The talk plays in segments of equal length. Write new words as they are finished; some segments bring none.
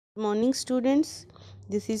Morning students,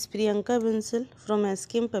 this is Priyanka Bansal from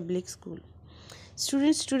SKM Public School.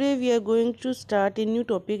 Students, today we are going to start a new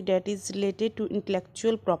topic that is related to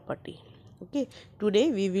intellectual property. Okay,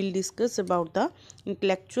 today we will discuss about the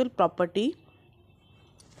intellectual property.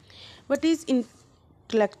 What is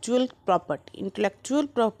intellectual property? Intellectual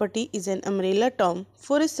property is an umbrella term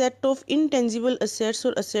for a set of intangible assets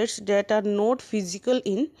or assets that are not physical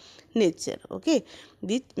in nature. Okay,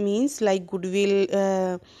 this means like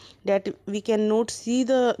goodwill, that we cannot see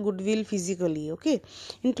the goodwill physically. Okay,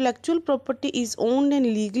 intellectual property is owned and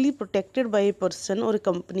legally protected by a person or a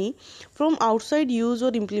company from outside use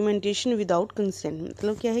or implementation without consent.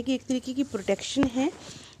 मतलब क्या है कि एक तरीके की protection है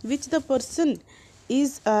which the person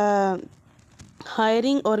is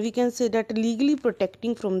hiring, or we can say that legally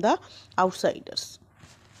protecting from the outsiders.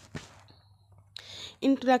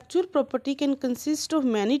 Intellectual property can consist of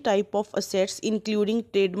many type of assets including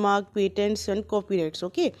trademark, patents and copyrights.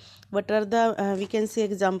 Okay, what are the we can say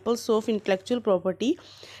examples of intellectual property?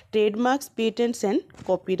 Trademarks, patents and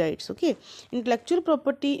copyrights. Okay, intellectual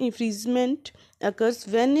property infringement occurs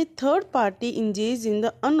when a third party engages in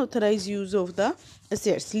the unauthorized use of the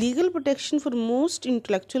assets. Legal protection for most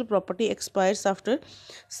intellectual property expires after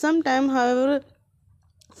some time. However,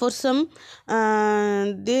 for some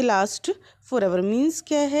they last forever. Means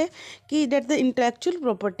क्या है कि that the intellectual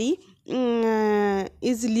property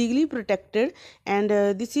is legally protected, and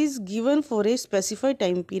this is given for a specified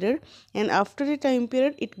time period, and after a time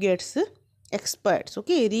period it gets expired.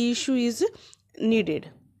 Okay, reissue is needed.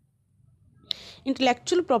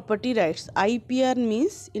 Intellectual property rights, IPR,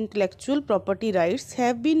 means intellectual property rights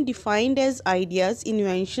have been defined as ideas,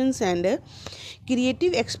 inventions and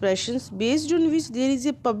creative expressions based on which there is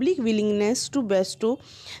a public willingness to bestow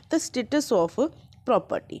the status of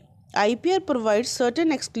property. IPR provides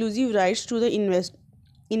certain exclusive rights to the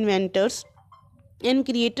inventors and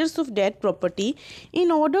creators of that property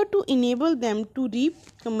in order to enable them to reap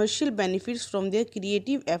commercial benefits from their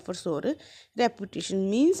creative efforts or reputation.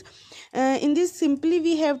 Means in this simply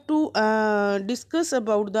we have to discuss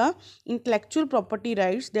about the intellectual property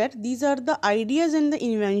rights, that these are the ideas and the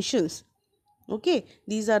inventions. Okay,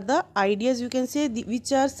 these are the ideas, you can say,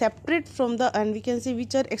 which are separate from the, and we can say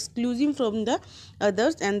which are exclusive from the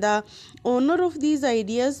others, and the owner of these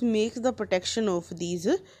ideas makes the protection of these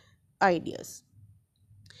ideas.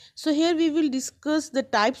 So here we will discuss the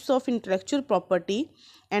types of intellectual property,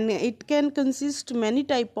 and it can consist many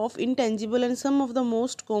type of intangible, and some of the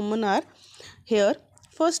most common are here.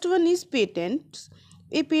 First one is patents.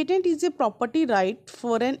 A patent is a property right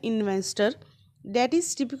for an inventor that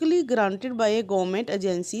is typically granted by a government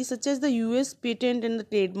agency such as the US Patent and the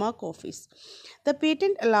Trademark Office. The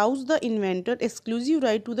patent allows the inventor exclusive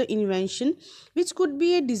right to the invention, which could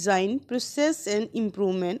be a design, process and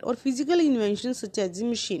improvement, or physical invention such as a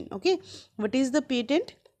machine. Okay, what is the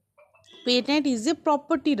patent? Patent is a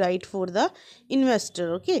property right for the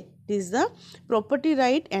investor. Okay, it is the property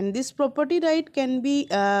right, and this property right can be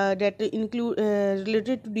that include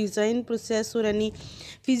related to design, process or any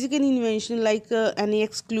physical invention like any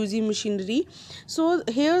exclusive machinery. So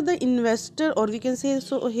here the investor, or we can say,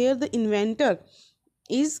 so here the inventor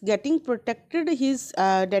is getting protected his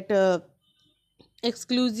that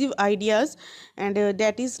exclusive ideas, and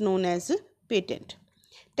that is known as patent.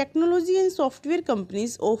 Technology and software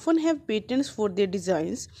companies often have patents for their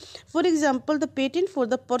designs. For example, the patent for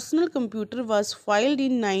the personal computer was filed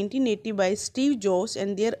in 1980 by Steve Jobs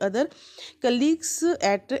and their other colleagues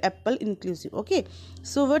at Apple inclusive. Okay,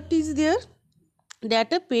 so what is there?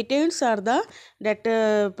 That patents are the that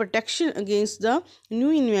protection against the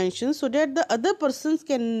new invention, so that the other persons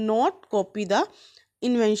cannot copy the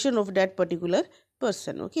invention of that particular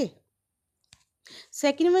person. Okay,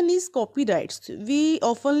 second one is copyrights. We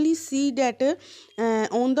oftenly see that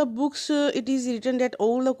on the books it is written that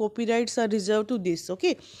all the copyrights are reserved to this.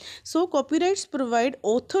 Okay, so copyrights provide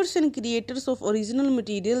authors and creators of original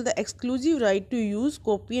material the exclusive right to use,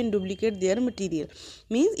 copy and duplicate their material.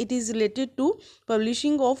 Means it is related to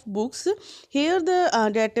publishing of books. Here the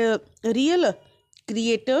that real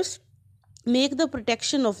creators make the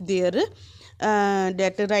protection of their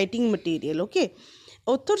that writing material. Okay,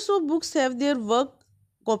 authors of books have their work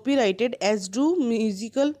copyrighted, as do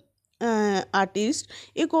musical artists.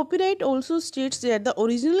 A copyright also states that the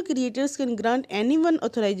original creators can grant anyone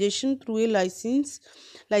authorization through a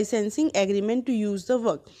licensing agreement to use the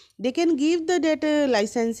work. They can give the that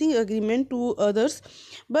licensing agreement to others,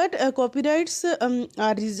 but copyrights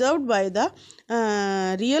are reserved by the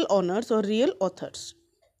real owners or real authors.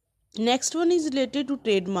 Next one is related to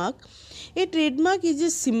trademark. A trademark is a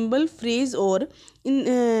symbol, phrase or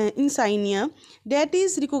insignia that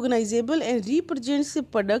is recognizable and represents a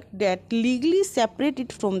product that legally separate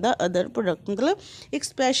it from the other product. मतलब एक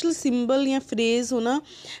special symbol या phrase होना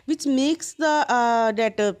which makes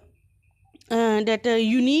the that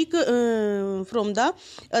unique from the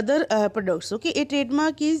other products. Okay, a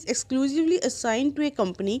trademark is exclusively assigned to a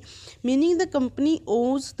company, meaning the company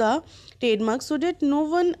owns the trademark so that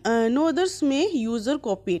no others may use or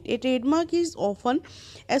copy it. A trademark is often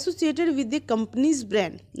associated with the company's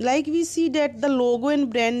brand, like we see that the logo and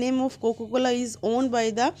brand name of Coca-Cola is owned by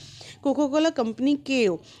the Coca-Cola company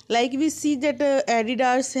KO. Like we see that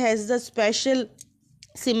Adidas has the special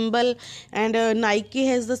symbol and Nike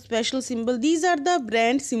has the special symbol. These are the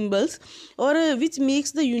brand symbols or which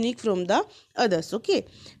makes the unique from the others. Okay,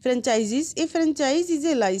 franchises. A franchise is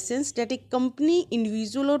a license that a company,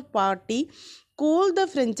 individual or party call the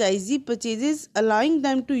franchisee purchases, allowing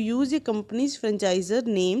them to use a company's franchisor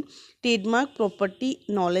name, trademark, property,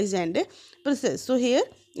 knowledge and process. So here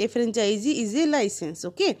a franchisee is a license.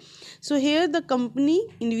 Okay, so here the company,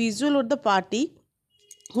 individual or the party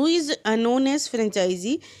who is known as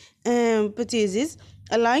franchisee purchases,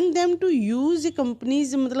 allowing them to use a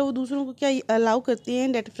companies, मतलब वो दूसरों को क्या allow करते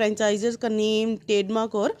हैं that franchisers का name,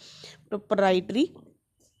 trademark और proprietary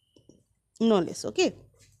knowledge. Okay,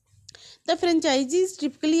 the franchisee is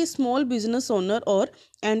typically a small business owner or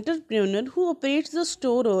entrepreneur who operates the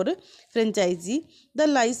store or franchisee. The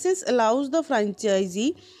license allows the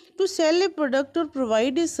franchisee to sell a product or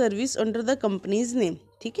provide a service under the company's name.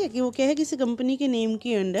 ठीक है, कि वो क्या है, किसी company के name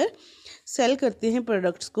के under cell करते हैं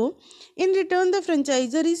प्रोडक्ट्स को. In return the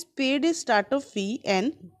franchisor is paid a startup fee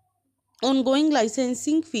and ongoing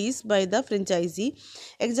licensing fees by the franchisee.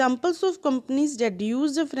 Examples of companies that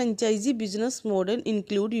use the franchisee business model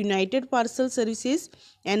include United Parcel Services,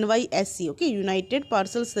 NYSE. Okay, United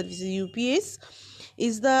Parcel Services, UPS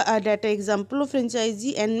is the data example of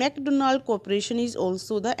franchisee, and McDonald Corporation is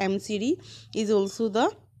also the MCD, is also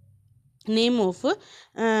the name of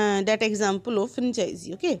that example of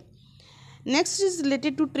franchisee. Okay, next is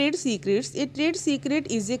related to trade secrets. A trade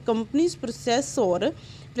secret is a company's process or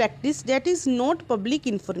practice that is not public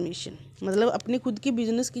information. मतलब अपने खुद के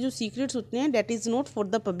business की जो secrets होते हैं that is not for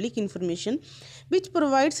the public information, which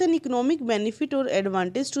provides an economic benefit or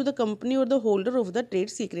advantage to the company or the holder of the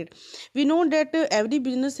trade secret. We know that every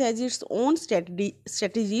business has its own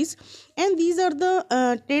strategies, and these are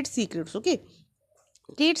the trade secrets. Okay,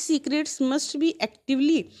 trade secrets must be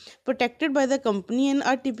actively protected by the company and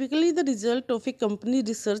are typically the result of a company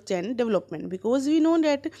research and development, because we know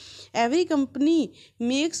that every company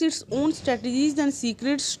makes its own strategies and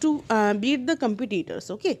secrets to beat the competitors.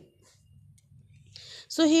 Okay,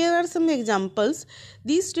 so here are some examples.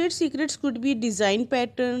 These trade secrets could be design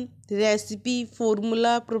pattern, recipe,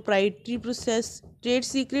 formula, proprietary process. Trade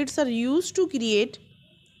secrets are used to create.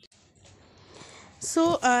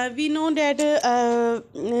 So we know that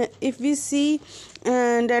if we see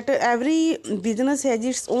that every business has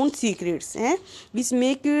its own secrets, which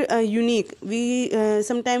make it unique. We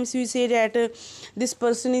sometimes we say that this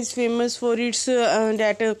person is famous for its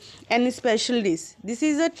any special dish. This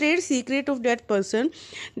is a trade secret of that person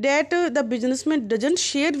that the businessman doesn't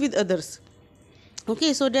share with others.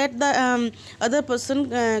 Okay, so that the other person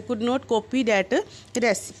could not copy that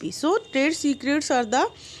recipe. So trade secrets are the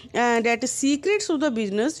that secrets of the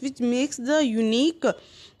business which makes the unique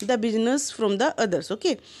the business from the others.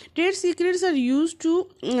 Okay, trade secrets are used to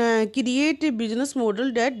create a business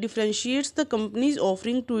model that differentiates the company's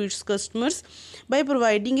offering to its customers by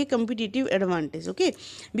providing a competitive advantage. Okay,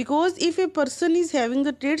 because if a person is having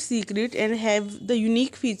the trade secret and have the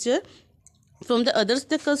unique feature from the others,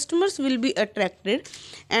 the customers will be attracted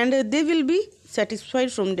and they will be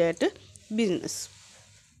satisfied from that business.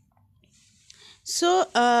 So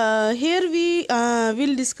here we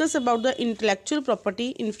will discuss about the intellectual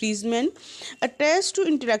property infringement. Attached to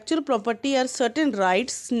intellectual property are certain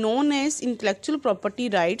rights known as intellectual property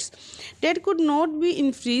rights that could not be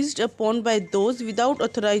infringed upon by those without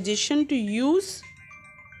authorization to use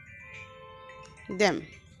them.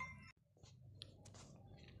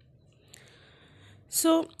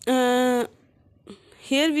 So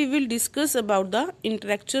here we will discuss about the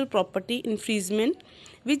intellectual property infringement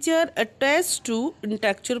which are attached to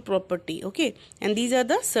intellectual property. Okay, and these are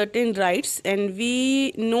the certain rights, and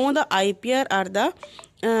we know the IPR are the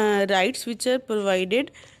rights which are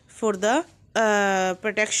provided for the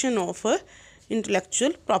protection of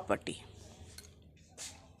intellectual property.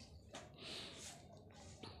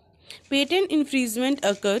 Patent infringement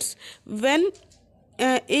occurs when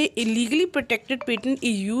a illegally protected patent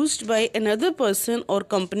is used by another person or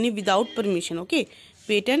company without permission. Okay,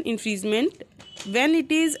 patent infringement, when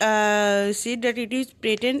it is said that it is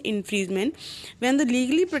patent infringement when the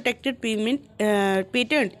legally protected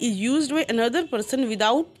patent is used by another person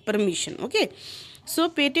without permission. Okay, so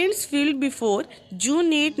patents filed before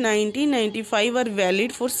June 8 1995 are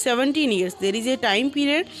valid for 17 years. There is a time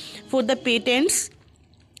period for the patents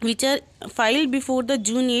which are filed before the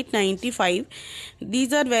June 8 95.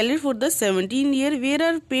 These are valid for the 17 year,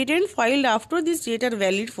 whereas patent filed after this date are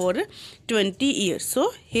valid for 20 years.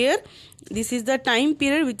 So here this is the time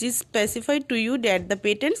period which is specified to you, that the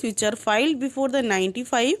patents which are filed before the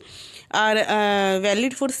 95 are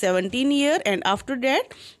valid for 17 year, and after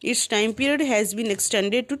that its time period has been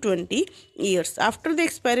extended to 20 years. After the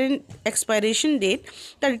expiration date,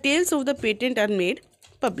 the details of the patent are made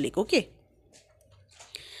public. Okay,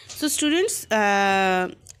 so students,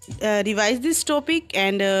 revise this topic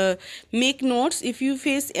and make notes. If you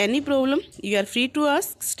face any problem, you are free to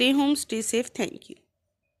ask. Stay home, stay safe. Thank you.